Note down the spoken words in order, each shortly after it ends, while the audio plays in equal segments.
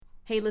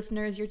Hey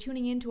listeners, you're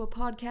tuning in to a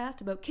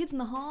podcast about kids in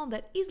the hall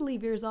that easily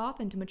veers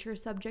off into mature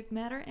subject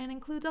matter and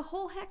includes a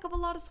whole heck of a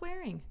lot of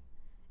swearing.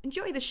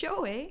 Enjoy the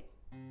show, eh?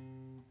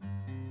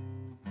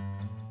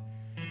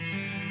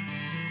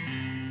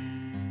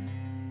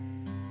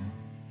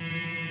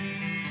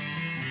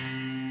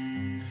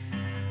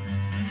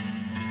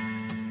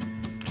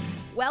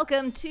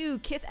 Welcome to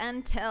Kith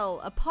and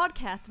Tell, a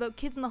podcast about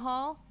kids in the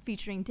hall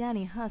featuring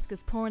Danny Husk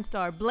as porn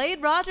star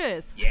Blade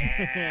Rogers.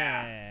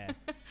 Yeah!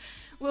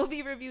 We'll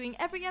be reviewing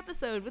every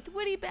episode with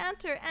witty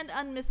banter and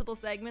unmissable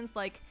segments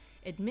like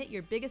Admit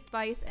Your Biggest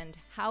Vice and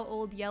How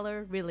Old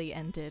Yeller Really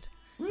Ended.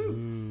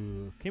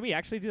 Ooh. Can we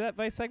actually do that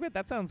Vice segment?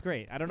 That sounds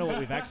great. I don't know what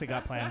we've actually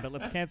got planned, but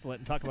let's cancel it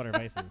and talk about our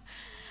vices.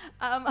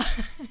 I'm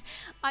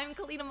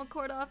Kalina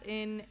McCordoff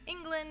in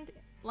England,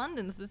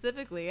 London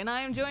specifically, and I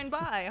am joined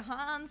by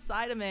Hans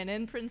Seidemann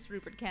in Prince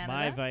Rupert, Canada.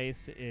 My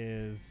vice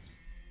is...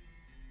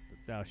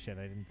 Oh, shit,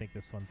 I didn't think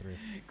this one through.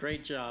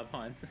 Great job,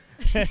 Hans.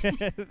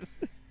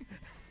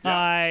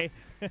 Hi.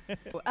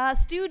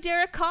 Stu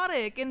Derek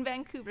in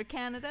Vancouver,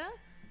 Canada.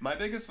 My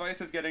biggest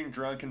vice is getting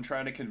drunk and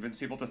trying to convince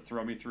people to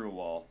throw me through a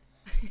wall.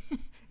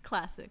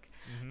 Classic.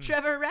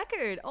 Trevor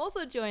Record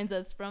also joins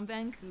us from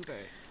Vancouver.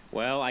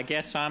 Well, I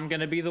guess I'm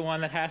going to be the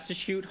one that has to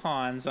shoot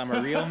Hans. I'm a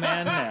real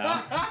man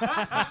now.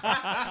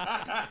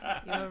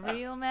 You're a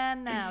real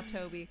man now,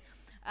 Toby.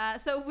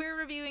 So we're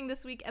reviewing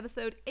this week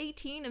episode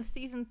 18 of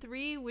season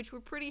 3, which we're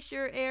pretty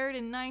sure aired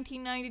in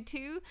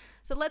 1992.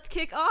 So let's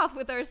kick off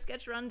with our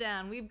sketch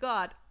rundown. We've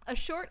got a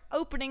short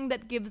opening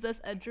that gives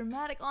us a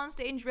dramatic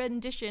onstage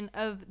rendition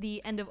of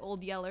the end of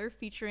Old Yeller,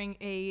 featuring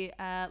a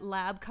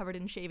lab covered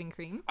in shaving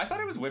cream. I thought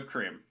it was whipped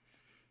cream.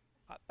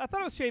 I thought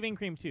it was shaving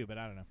cream too, but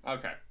I don't know.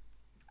 Okay.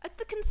 It's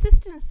the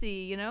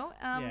consistency, you know?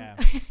 Yeah.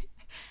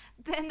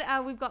 Then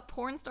we've got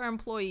Porn Star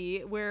Employee,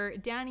 where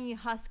Danny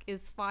Husk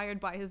is fired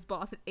by his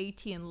boss at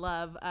AT&T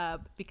Love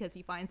because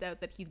he finds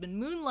out that he's been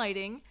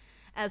moonlighting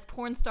as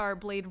porn star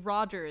Blade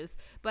Rogers.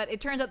 But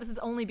it turns out this is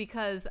only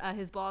because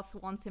his boss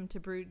wants him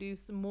to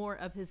produce more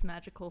of his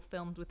magical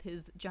films with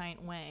his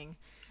giant wang.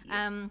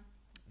 Yes.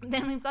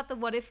 Then we've got the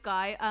what if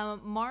guy.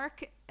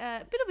 Mark,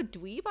 a bit of a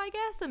dweeb, I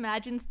guess,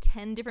 imagines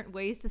 10 different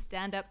ways to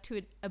stand up to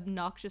an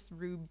obnoxious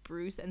rude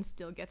Bruce and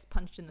still gets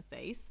punched in the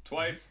face.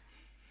 Twice.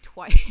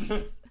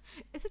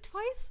 Is it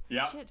twice?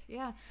 Yeah. Shit,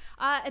 yeah.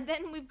 And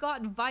then we've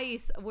got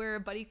Vice, where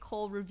Buddy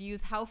Cole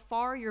reviews how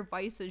far your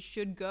vices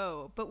should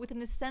go, but with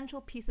an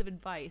essential piece of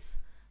advice: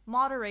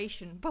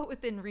 moderation, but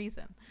within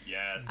reason.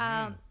 Yes.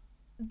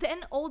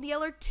 Then Old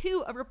Yeller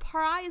 2, a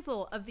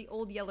reprisal of the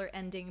Old Yeller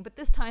ending, but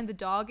this time the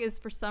dog is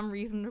for some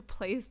reason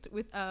replaced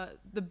with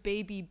the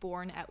baby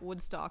born at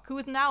Woodstock, who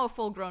is now a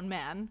full-grown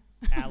man.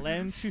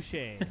 Alan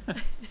Touche.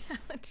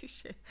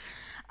 Touche.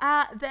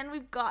 Then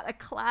we've got a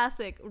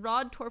classic,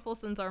 Rod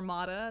Torfelson's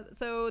Armada.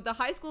 So the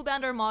high school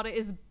band Armada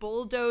is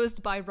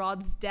bulldozed by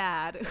Rod's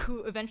dad,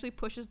 who eventually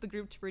pushes the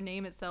group to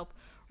rename itself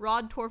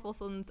Rod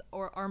Torfelson's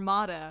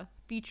Armada,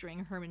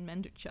 featuring Herman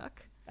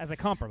Menderchuk. As a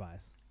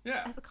compromise.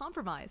 Yeah. As a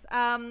compromise.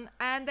 And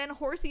then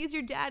Horsey is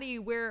Your Daddy,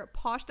 where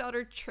posh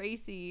daughter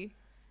Tracy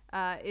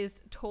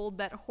is told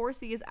that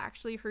Horsey is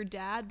actually her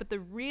dad, but the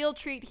real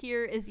treat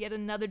here is yet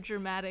another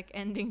dramatic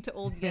ending to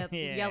Old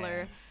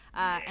Yeller,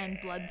 and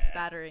blood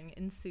spattering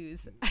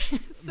ensues.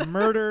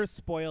 Murder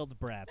spoiled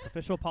brats.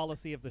 Official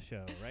policy of the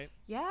show, right?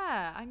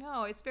 Yeah, I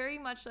know. It's very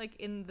much like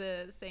in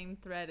the same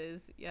thread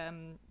as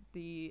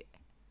the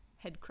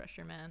Head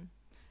Crusher Man.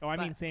 Oh, I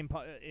mean,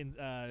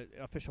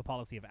 official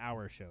policy of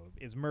our show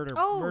is murder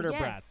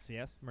brats.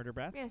 Yes, murder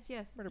brats.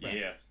 Yes. Murder brats.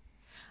 Yeah.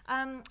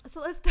 So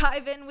let's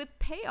dive in with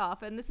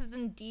Payoff, and this is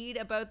indeed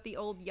about the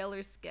Old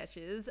Yeller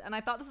sketches. And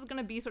I thought this was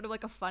going to be sort of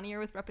like a funnier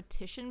with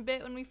repetition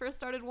bit when we first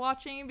started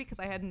watching, because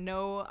I had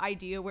no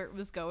idea where it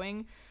was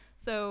going.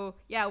 So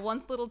yeah,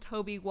 once little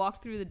Toby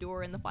walked through the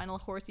door in the final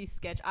Horsey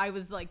sketch, I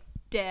was like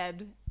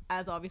dead,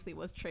 as obviously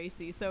was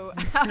Tracy. So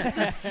I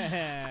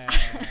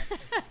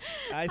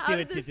see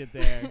what you did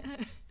there.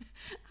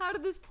 How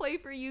did this play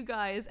for you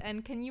guys?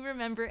 And can you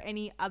remember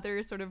any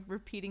other sort of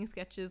repeating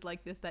sketches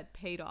like this that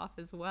paid off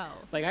as well?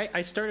 Like,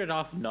 I started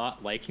off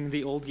not liking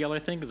the Old Yeller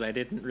thing because I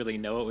didn't really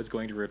know it was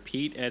going to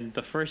repeat, and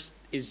the first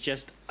is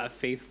just a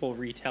faithful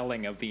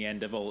retelling of the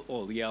end of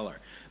Old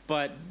Yeller.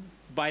 But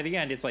by the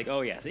end, it's like,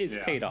 oh yes, it's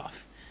paid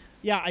off.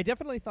 Yeah, I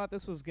definitely thought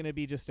this was going to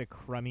be just a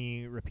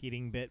crummy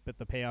repeating bit, but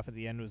the payoff at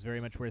the end was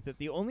very much worth it.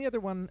 The only other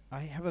one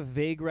I have a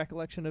vague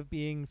recollection of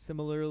being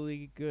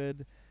similarly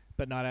good,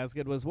 but not as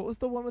good, was, what was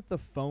the one with the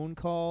phone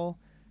call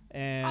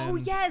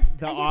and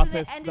the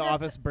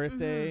office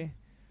birthday?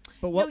 Mm-hmm.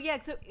 But what? No,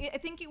 yeah. So I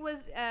think it was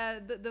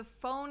the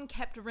phone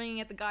kept ringing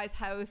at the guy's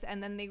house,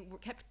 and then they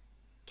kept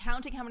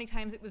counting how many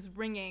times it was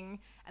ringing,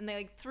 and they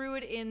like threw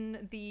it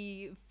in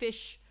the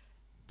fish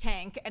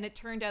tank, and it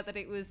turned out that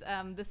it was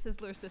the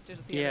Sizzler sisters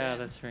at the other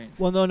end. That's right.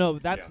 Well, no,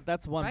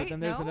 that's one. Right? But then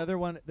there's another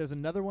one. There's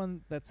another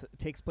one that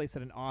takes place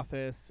at an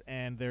office,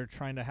 and they're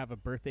trying to have a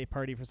birthday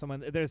party for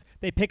someone.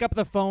 They pick up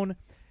the phone.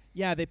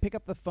 Yeah, they pick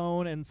up the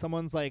phone and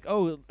someone's like,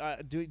 "Oh,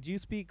 do you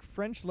speak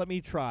French? Let me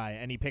try."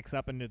 And he picks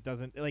up and it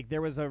doesn't. Like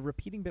there was a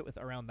repeating bit with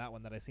around that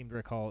one that I seem to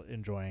recall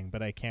enjoying,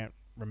 but I can't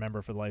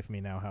remember for the life of me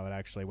now how it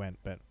actually went.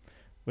 But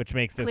which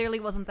makes this Clearly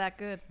wasn't that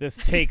good. this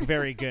take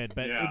very good.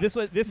 But Yeah.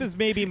 this is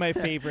maybe my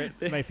favorite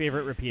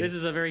repeating. This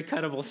is a very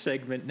cuttable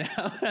segment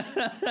now.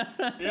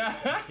 Yeah.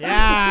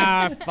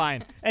 Yeah,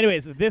 fine.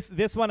 Anyways,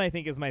 this one I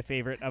think is my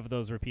favorite of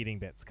those repeating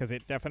bits because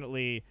it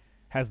definitely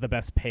has the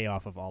best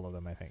payoff of all of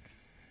them, I think.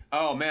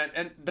 Oh man,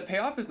 and the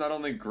payoff is not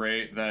only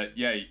great that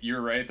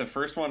you're right. The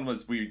first one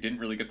was we didn't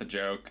really get the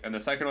joke, and the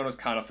second one was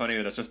kind of funny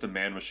that it's just a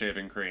man with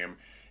shaving cream,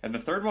 and the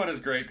third one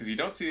is great because you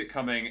don't see it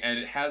coming, and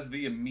it has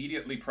the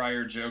immediately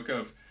prior joke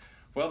of,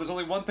 well, there's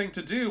only one thing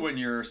to do when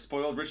your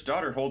spoiled rich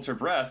daughter holds her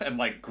breath and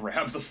like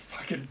grabs a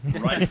fucking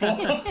rifle.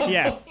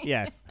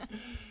 Yes.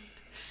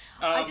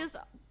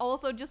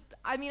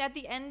 I mean, at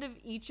the end of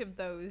each of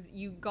those,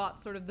 you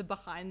got sort of the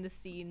behind the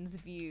scenes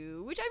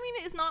view, which I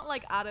mean is not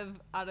like out of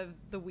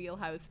the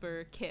wheelhouse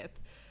for Kith,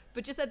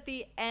 but just at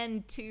the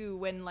end too,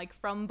 when like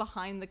from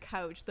behind the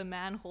couch, the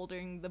man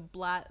holding the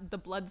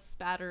blood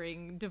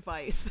spattering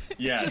device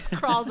Yes.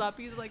 just crawls up.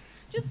 He's like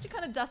just to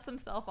kind of dust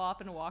himself off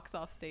and walks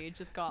off stage.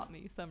 Just got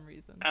me some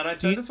reason. And I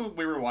said this when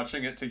we were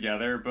watching it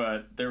together,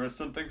 but there was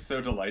something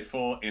so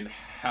delightful in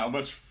how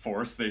much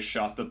force they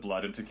shot the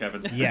blood into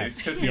Kevin's Yes, face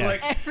because he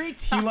yes. like Every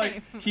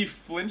time. he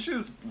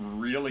flinches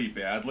really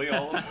badly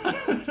all of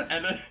it.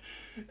 And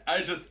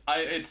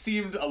it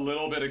seemed a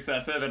little bit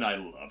excessive, and I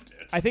loved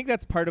it. I think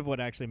that's part of what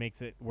actually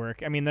makes it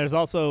work. I mean, there's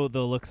also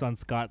the looks on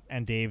Scott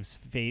and Dave's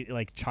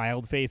like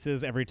child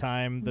faces every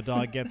time the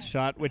dog gets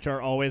shot, which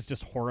are always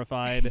just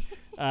horrified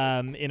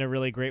in a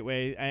really great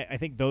way. I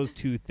think those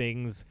two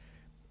things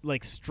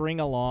like string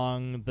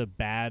along the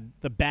bad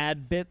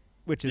bit,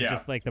 which is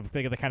just like the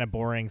kind of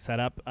boring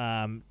setup,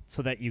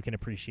 so that you can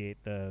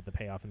appreciate the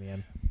payoff in the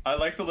end. I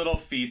like the little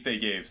feet they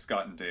gave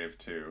Scott and Dave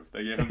too.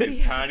 They gave him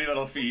these tiny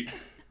little feet.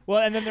 Well,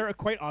 and then they're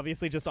quite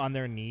obviously just on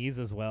their knees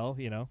as well,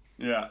 you know?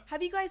 Yeah.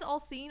 Have you guys all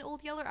seen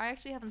Old Yeller? I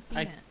actually haven't seen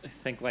I it.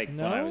 think like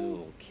when I was a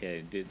little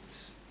kid,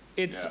 it's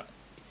Yeah.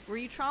 Were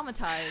you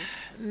traumatized?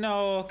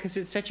 no, because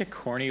it's such a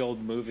corny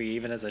old movie.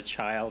 Even as a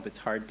child, it's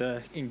hard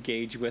to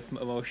engage with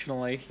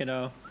emotionally. You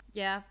know.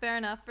 Yeah, fair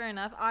enough.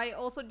 I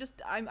also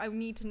I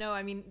need to know,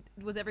 I mean,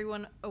 was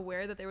everyone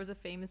aware that there was a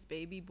famous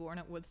baby born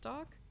at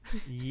Woodstock?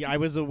 Yeah, I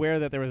was aware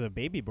that there was a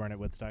baby born at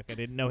Woodstock. I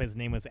didn't know his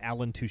name was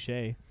Alan Touche.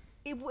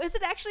 Is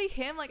it actually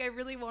him? Like, I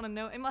really want to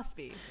know. It must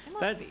be.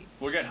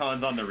 We'll get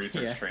Hans on the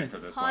research train for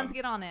this Hans, one.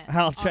 get on it.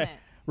 I'll On try. it.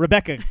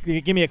 Rebecca,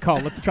 give me a call.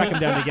 Let's track him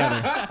down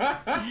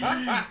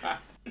together.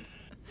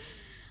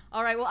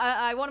 All right, well,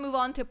 I want to move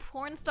on to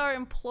Porn Star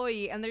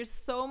Employee, and there's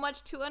so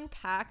much to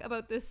unpack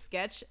about this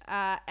sketch,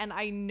 and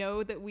I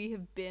know that we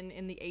have been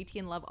in the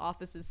AT&T Love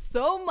offices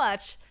so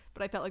much,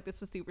 but I felt like this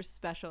was super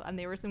special, and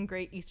there were some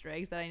great Easter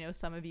eggs that I know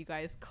some of you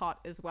guys caught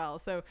as well.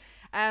 So,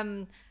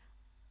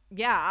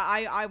 yeah,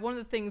 I one of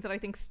the things that I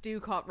think Stu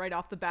caught right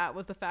off the bat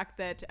was the fact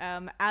that,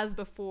 as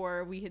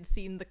before, we had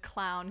seen the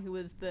clown who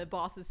was the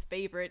boss's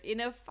favorite in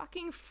a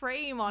fucking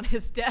frame on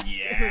his desk.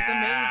 Yeah. It was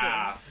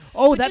amazing.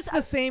 Oh, But that's just-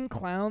 the same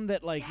clown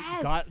that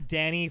Yes. got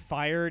Danny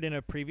fired in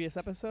a previous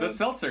episode. The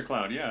Seltzer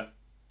clown, yeah.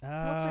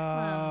 Seltzer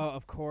clown.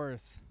 Of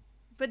course.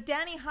 But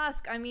Danny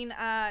Husk, I mean,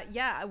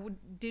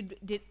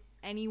 did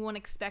anyone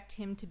expect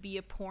him to be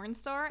a porn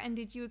star? And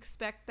did you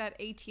expect that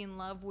AT&T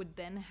Love would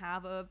then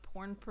have a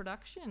porn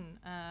production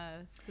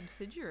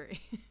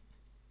subsidiary?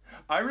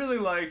 I really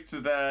liked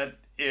that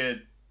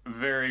it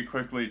very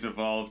quickly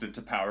devolved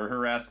into power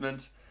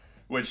harassment,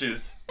 which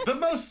is the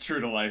most true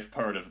to life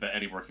part of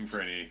any working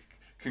for any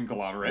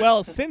conglomerate.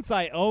 Well, since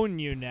I own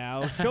you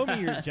now, show me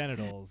your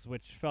genitals,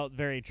 which felt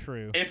very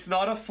true. It's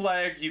not a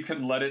flag, you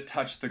can let it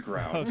touch the Oh,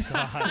 ground.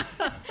 God.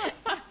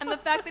 And the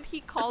fact that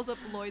he calls up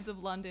Lloyd's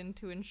of London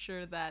to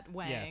ensure that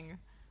Wang Yes.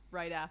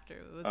 right after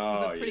it was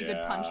Oh, a pretty good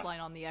yeah. punchline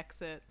on the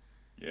exit.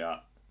 Yeah.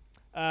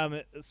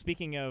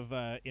 Speaking of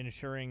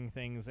insuring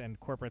things and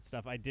corporate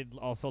stuff, I did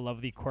also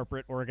love the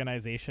corporate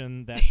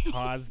organization that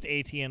caused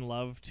AT&T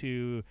Love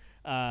to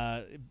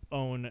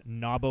own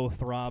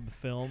Nobothrob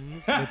Films,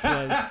 which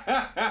was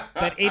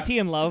that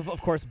AT&T Love,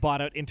 of course,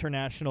 bought out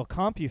International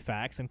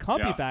Compufax, and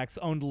Compufax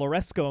owned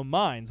Loresco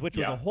Mines, which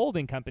was Yeah. a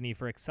holding company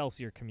for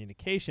Excelsior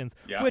Communications,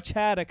 Yeah. which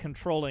had a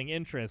controlling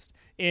interest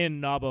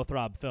in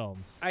Nobothrob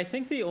Films. I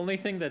think the only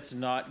thing that's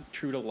not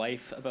true to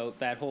life about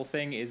that whole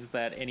thing is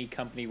that any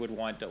company would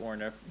want to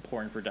own a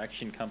porn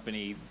production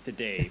company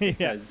today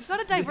because You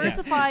gotta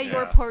diversify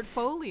your Yeah.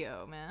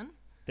 portfolio, man.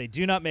 They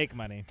do not make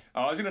money.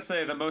 I was going to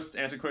say the most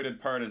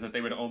antiquated part is that they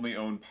would only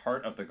own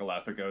part of the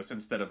Galapagos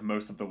instead of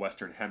most of the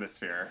Western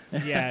Hemisphere.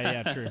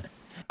 Yeah, true.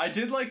 I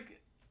did like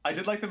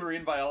the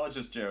marine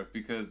biologist joke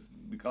because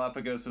the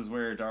Galapagos is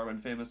where Darwin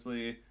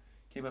famously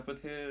came up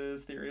with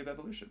his theory of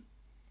evolution.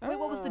 Wait,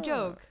 what was the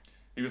joke?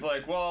 He was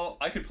like, well,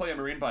 I could play a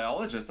marine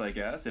biologist, I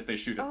guess, if they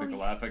shoot at Oh, the yeah.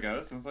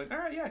 Galapagos. And I was like, all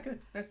right, yeah, good,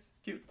 nice,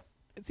 cute.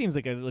 It seems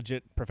like a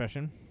legit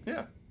profession.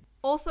 Yeah.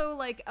 Also,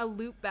 like a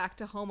loop back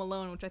to Home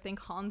Alone, which I think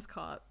Hans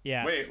caught.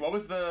 Yeah. Wait, what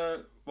was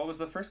the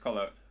first call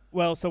out?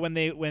 Well, so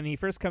when he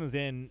first comes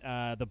in,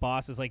 the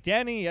boss is like,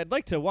 Danny, I'd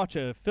like to watch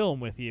a film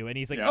with you. And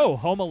he's like, oh,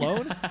 Home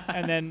Alone?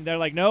 And then they're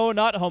like, no,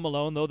 not Home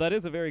Alone, though that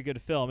is a very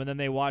good film. And then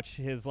they watch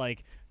his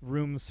like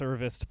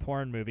room-serviced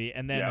porn movie.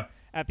 And then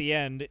at the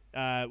end,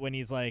 when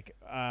he's like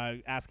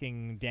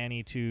asking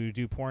Danny to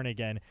do porn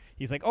again,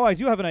 he's like, oh, I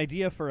do have an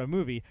idea for a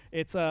movie.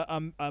 It's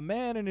a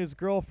man and his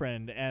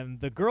girlfriend, and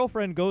the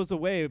girlfriend goes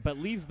away but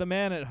leaves the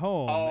man at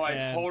home. Oh, I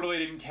totally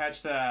didn't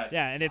catch that.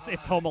 Yeah, and it's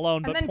Home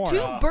Alone, but and then porn.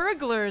 two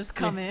burglars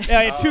come in.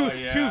 Yeah,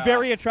 two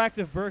very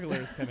attractive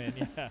burglars come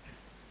in. Yeah.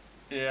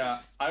 Yeah,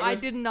 I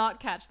did not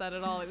catch that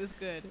at all. It was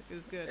good. It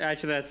was good.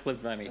 Actually, that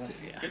slipped by me too.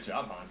 Yeah. Good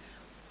job, Hans.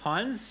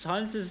 Hans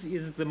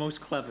is the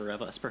most clever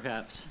of us,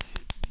 perhaps.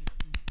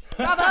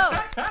 Bravo!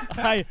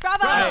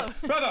 Bravo!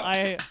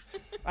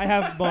 I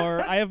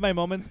have my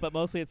moments, but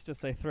mostly it's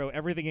just I throw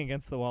everything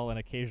against the wall and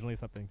occasionally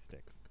something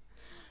sticks.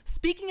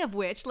 Speaking of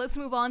which, let's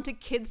move on to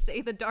Kids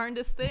Say the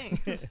Darndest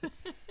Things.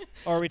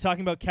 Or are we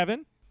talking about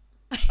Kevin?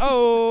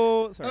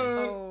 Oh,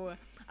 sorry.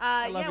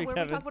 Where Kevin. we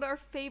talk about our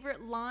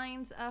favorite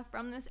lines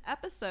from this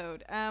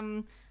episode.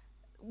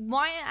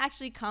 Mine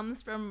actually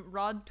comes from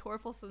Rod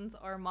Torfelson's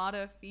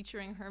Armada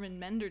featuring Herman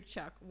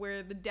Menderchuk,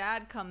 where the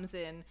dad comes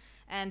in,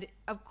 and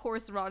of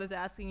course Rod is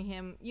asking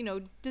him,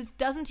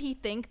 doesn't he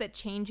think that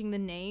changing the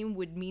name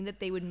would mean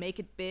that they would make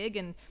it big?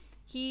 And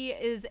he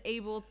is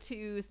able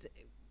to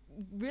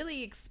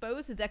really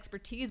expose his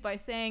expertise by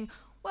saying,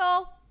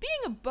 well, being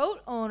a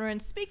boat owner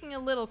and speaking a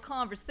little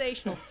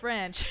conversational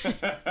French.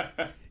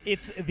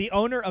 It's the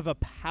owner of a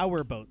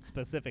powerboat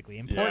specifically.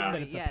 Important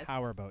that it's a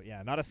powerboat,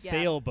 not a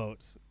sailboat,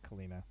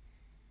 Kalina.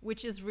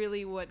 Which is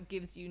really what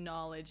gives you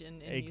knowledge in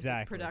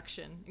music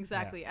production.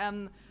 Exactly.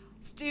 Yeah.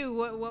 Stu,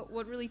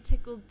 what really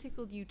tickled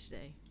you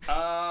today?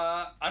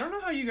 I don't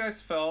know how you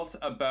guys felt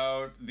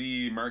about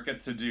the Mark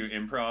gets to do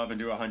improv and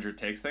do 100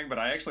 takes thing, but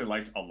I actually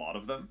liked a lot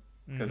of them.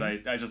 Because I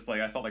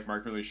felt like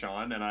Mark really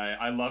shone, and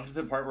I loved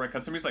the part where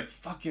somebody's like,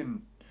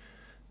 fucking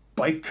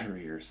bike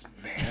careers,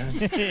 man.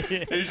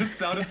 It just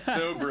sounded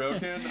so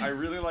broken. I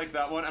really liked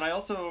that one. And I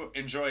also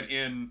enjoyed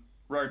in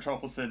Rod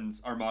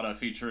Torfelson's Armada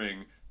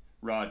featuring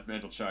Rod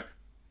Mendelchuk.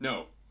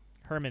 No.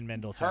 Herman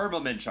Mendelchuk.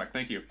 Herman Mendelchuk,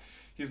 thank you.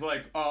 He's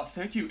like, oh,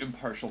 thank you,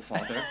 impartial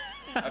father.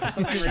 For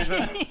some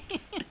reason,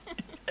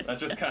 that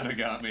just kind of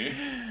got me.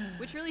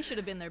 Which really should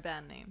have been their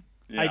band name.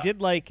 Yeah. I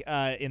did like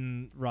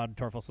in Rod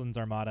Torfelson's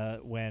Armada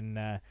when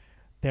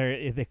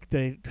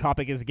the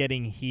topic is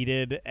getting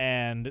heated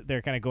and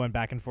they're kind of going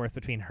back and forth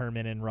between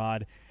Herman and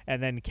Rod,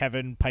 and then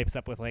Kevin pipes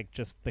up with like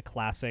just the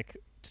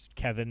classic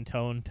Kevin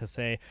tone to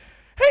say,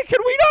 "Hey, can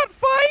we not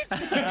fight?"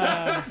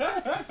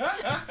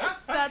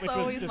 That's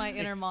always my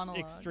inner monologue.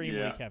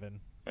 Extremely Kevin.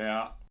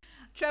 Yeah.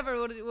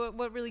 Trevor,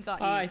 what really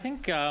got you? I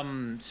think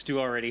Stu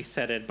already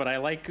said it, but I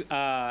like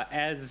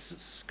as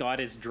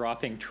Scott is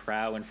dropping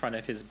trow in front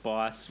of his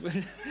boss,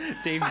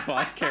 Dave's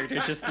boss character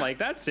is just like,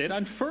 that's it,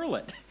 unfurl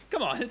it.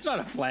 Come on, it's not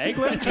a flag,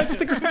 let it touch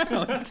the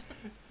ground.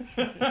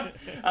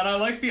 And I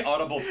like the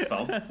audible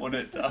thump when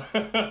it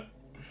does.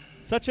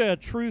 Such a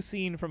true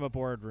scene from a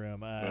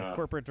boardroom.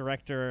 Corporate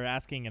director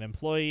asking an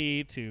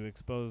employee to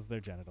expose their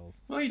genitals.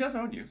 Well, he does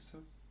own you, so.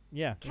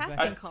 Yeah.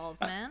 Casting calls,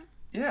 man.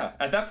 Yeah,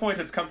 at that point,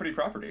 it's company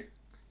property.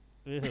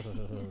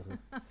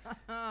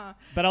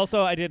 But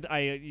also,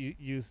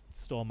 you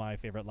stole my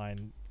favorite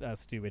line,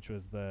 Stu, which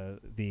was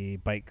the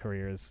bike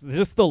careers.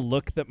 Just the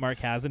look that Mark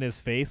has in his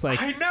face,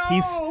 like I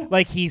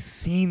know! he's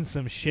seen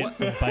some shit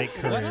from bike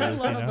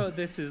careers. What I love about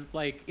this is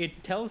like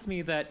it tells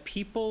me that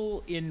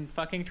people in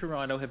fucking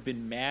Toronto have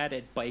been mad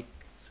at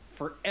bikes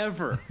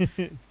forever.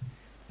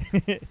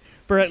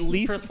 For at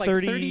least for like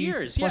 30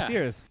 years plus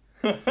years.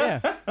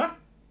 Yeah.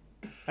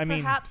 I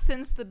mean, perhaps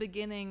since the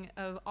beginning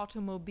of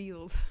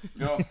automobiles.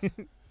 Oh,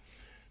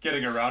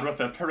 getting around with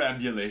the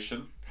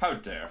perambulation. How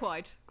dare.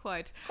 Quite.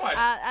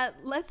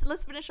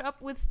 Let's finish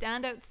up with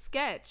standout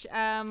sketch.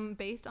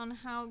 Based on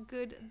how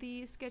good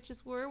the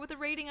sketches were, with a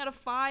rating out of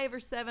 5 or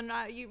 7.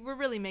 We're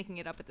really making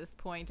it up at this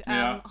point.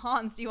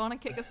 Hans, do you want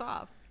to kick us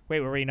off? Wait,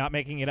 were we not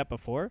making it up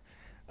before?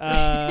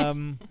 I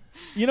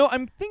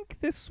think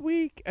this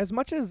week, as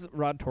much as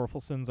Rod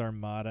Torfelson's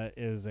Armada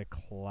is a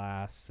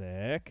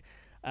classic,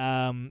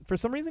 for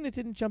some reason it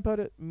didn't jump out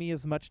at me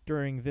as much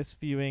during this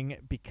viewing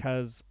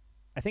because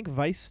I think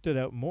Vice stood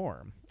out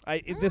more.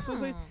 This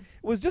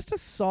was just a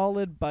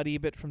solid buddy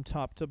bit from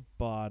top to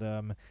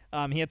bottom.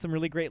 He had some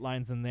really great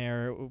lines in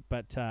there,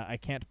 but I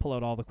can't pull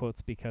out all the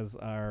quotes because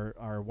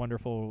our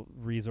wonderful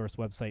resource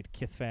website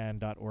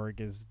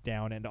kithfan.org is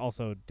down and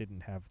also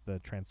didn't have the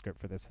transcript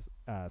for this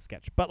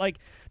sketch. But like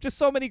just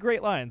so many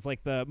great lines,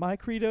 like my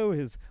credo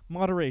is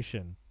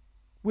moderation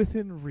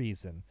within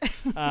reason.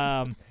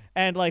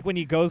 And like when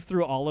he goes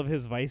through all of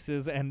his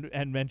vices and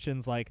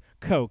mentions like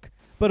Coke,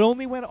 but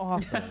only when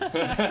offered.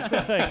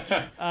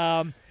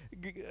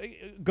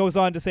 Goes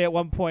on to say at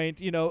one point,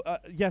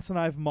 yes, and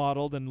I've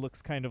modeled, and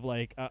looks kind of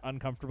like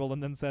uncomfortable,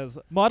 and then says,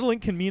 modeling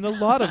can mean a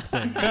lot of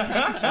things.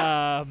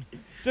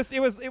 Just it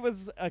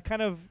was a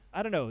kind of,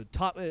 I don't know,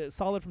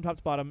 solid from top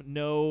to bottom.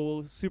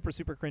 No super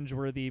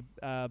cringeworthy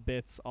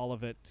bits. All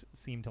of it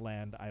seemed to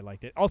land. I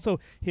liked it. Also,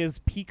 his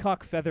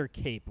peacock feather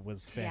cape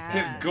was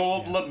fantastic. His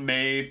gold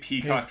lame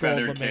peacock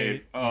feather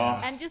cape.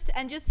 Oh. And just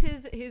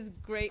his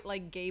great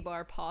like gay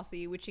bar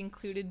posse, which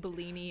included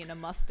Bellini and a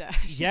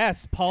mustache.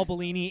 Yes, Paul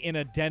Bellini in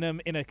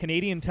a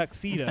Canadian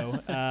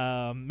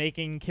tuxedo,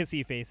 making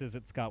kissy faces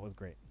at Scott was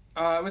great.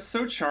 It was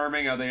so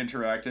charming how they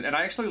interacted, and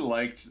I actually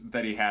liked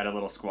that he had a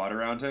little squad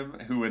around him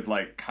who would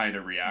like kind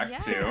of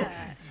react too.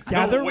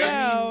 Gather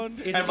round.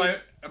 And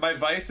my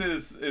vice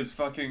is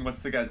fucking,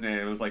 what's the guy's name?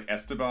 It was like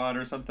Esteban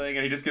or something,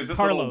 and he just gives this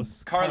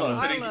Carlos.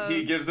 And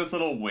he gives this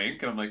little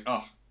wink, and I'm like,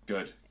 oh,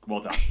 good,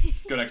 well done,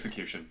 good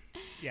execution.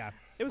 Yeah,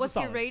 it was. What's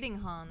solid. your rating,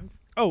 Hans?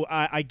 Oh,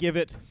 I give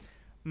it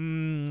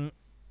 4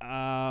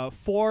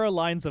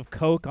 lines of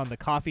Coke on the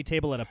coffee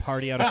table at a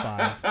party out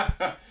of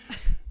 5.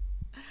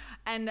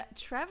 And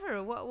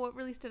Trevor, what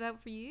really stood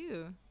out for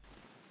you?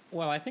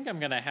 Well, I think I'm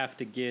going to have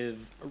to give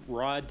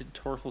Rod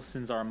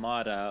Torfelson's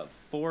Armada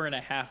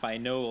 4.5. I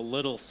know a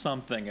little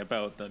something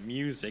about the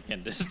music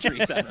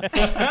industry.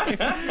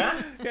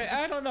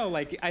 I don't know.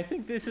 Like, I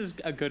think this is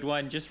a good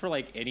one just for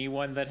like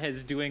anyone that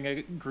has doing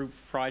a group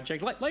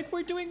project like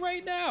we're doing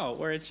right now,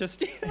 where it's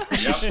just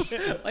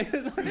like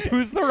this one.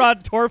 Who's the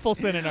Rod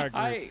Torfelson in our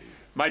group?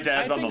 My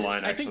dad's on the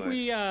line,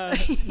 actually. I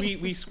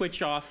think we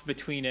switch off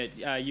between it,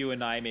 you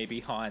and I, maybe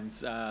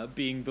Hans,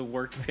 being the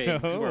work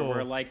pigs, where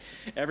we're like,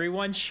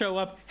 everyone show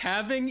up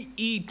having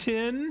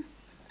eaten.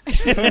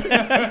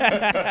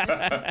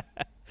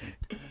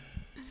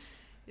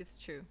 It's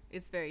true.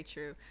 It's very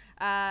true.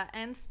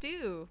 And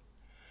Stu.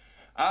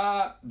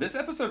 This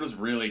episode was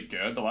really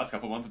good. The last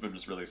couple ones have been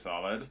just really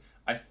solid.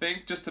 I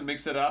think just to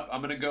mix it up,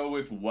 I'm going to go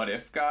with What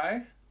If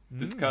Guy.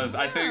 Just because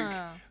I think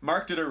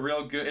Mark did a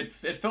real good...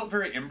 It felt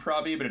very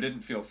improv-y, but it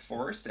didn't feel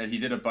forced. And he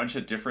did a bunch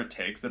of different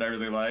takes that I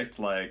really liked.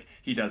 Like,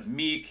 he does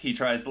Meek. He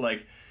tries to,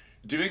 like...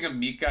 Doing a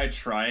Meek guy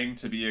trying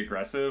to be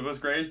aggressive was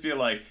great. Be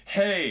like,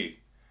 hey,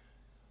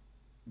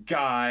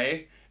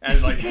 guy.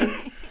 And, like,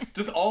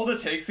 just all the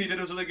takes he did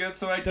was really good.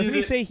 So Doesn't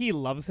he say he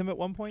loves him at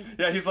one point?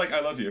 Yeah, he's like,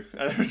 I love you.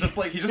 And it was just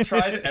like, he just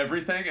tries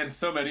everything. And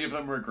so many of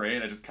them were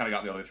great. I just kind of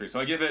got me all the way through. So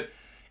I give it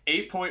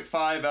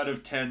 8.5 out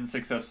of 10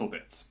 successful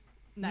bits.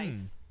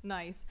 Nice.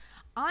 Nice.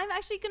 I'm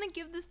actually going to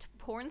give this to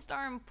Porn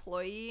Star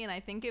Employee, and I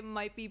think it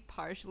might be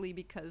partially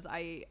because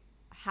I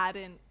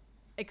hadn't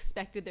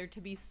expected there to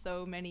be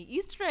so many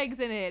Easter eggs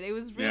in it. It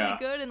was really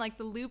good, and like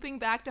the looping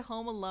back to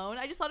Home Alone,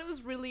 I just thought it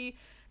was really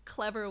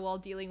clever while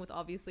dealing with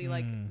obviously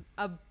like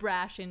a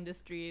brash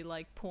industry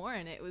like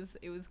porn. It was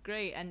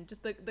great, and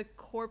just the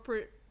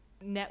corporate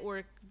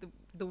network,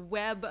 the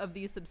web of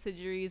these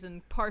subsidiaries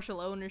and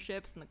partial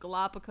ownerships and the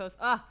Galapagos.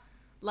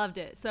 Loved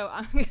it. So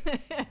I'm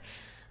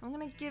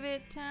gonna give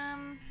it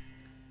 10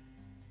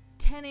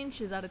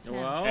 inches out of 10.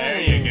 Whoa. There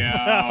you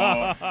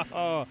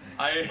go.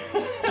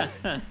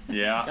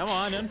 Yeah. Come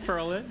on,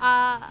 unfurl it.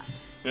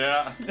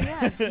 Yeah.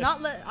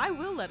 I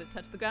will let it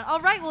touch the ground.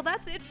 All right, well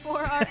that's it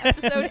for our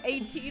episode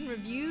 18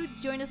 review.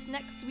 Join us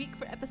next week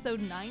for episode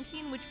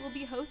 19, which will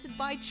be hosted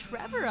by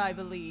Trevor, I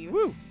believe.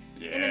 Woo.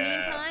 Yeah. In the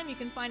meantime, you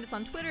can find us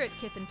on Twitter at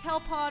Kith and Tell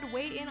Pod.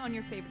 Weigh in on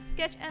your favorite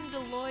sketch and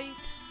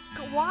Deloitte.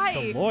 Why?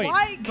 Deloitte.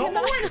 Why can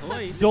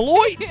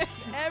Deloitte.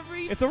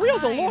 every It's a real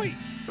time. Deloitte.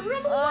 It's a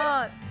real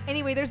Deloitte.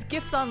 Anyway, there's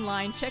GIFs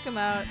online. Check them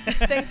out.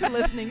 Thanks for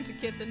listening to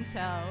Kith and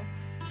Tell.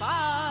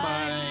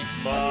 Bye.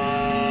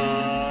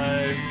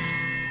 Bye. Bye.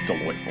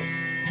 Delightful.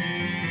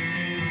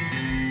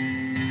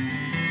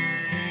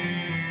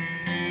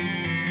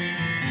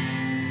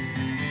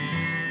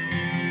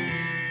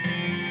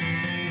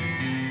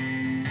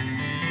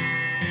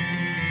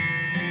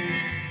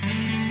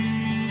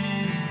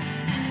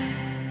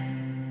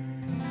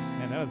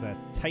 Man, that was a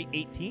tight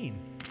 18.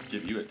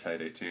 Give you a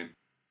tight 18.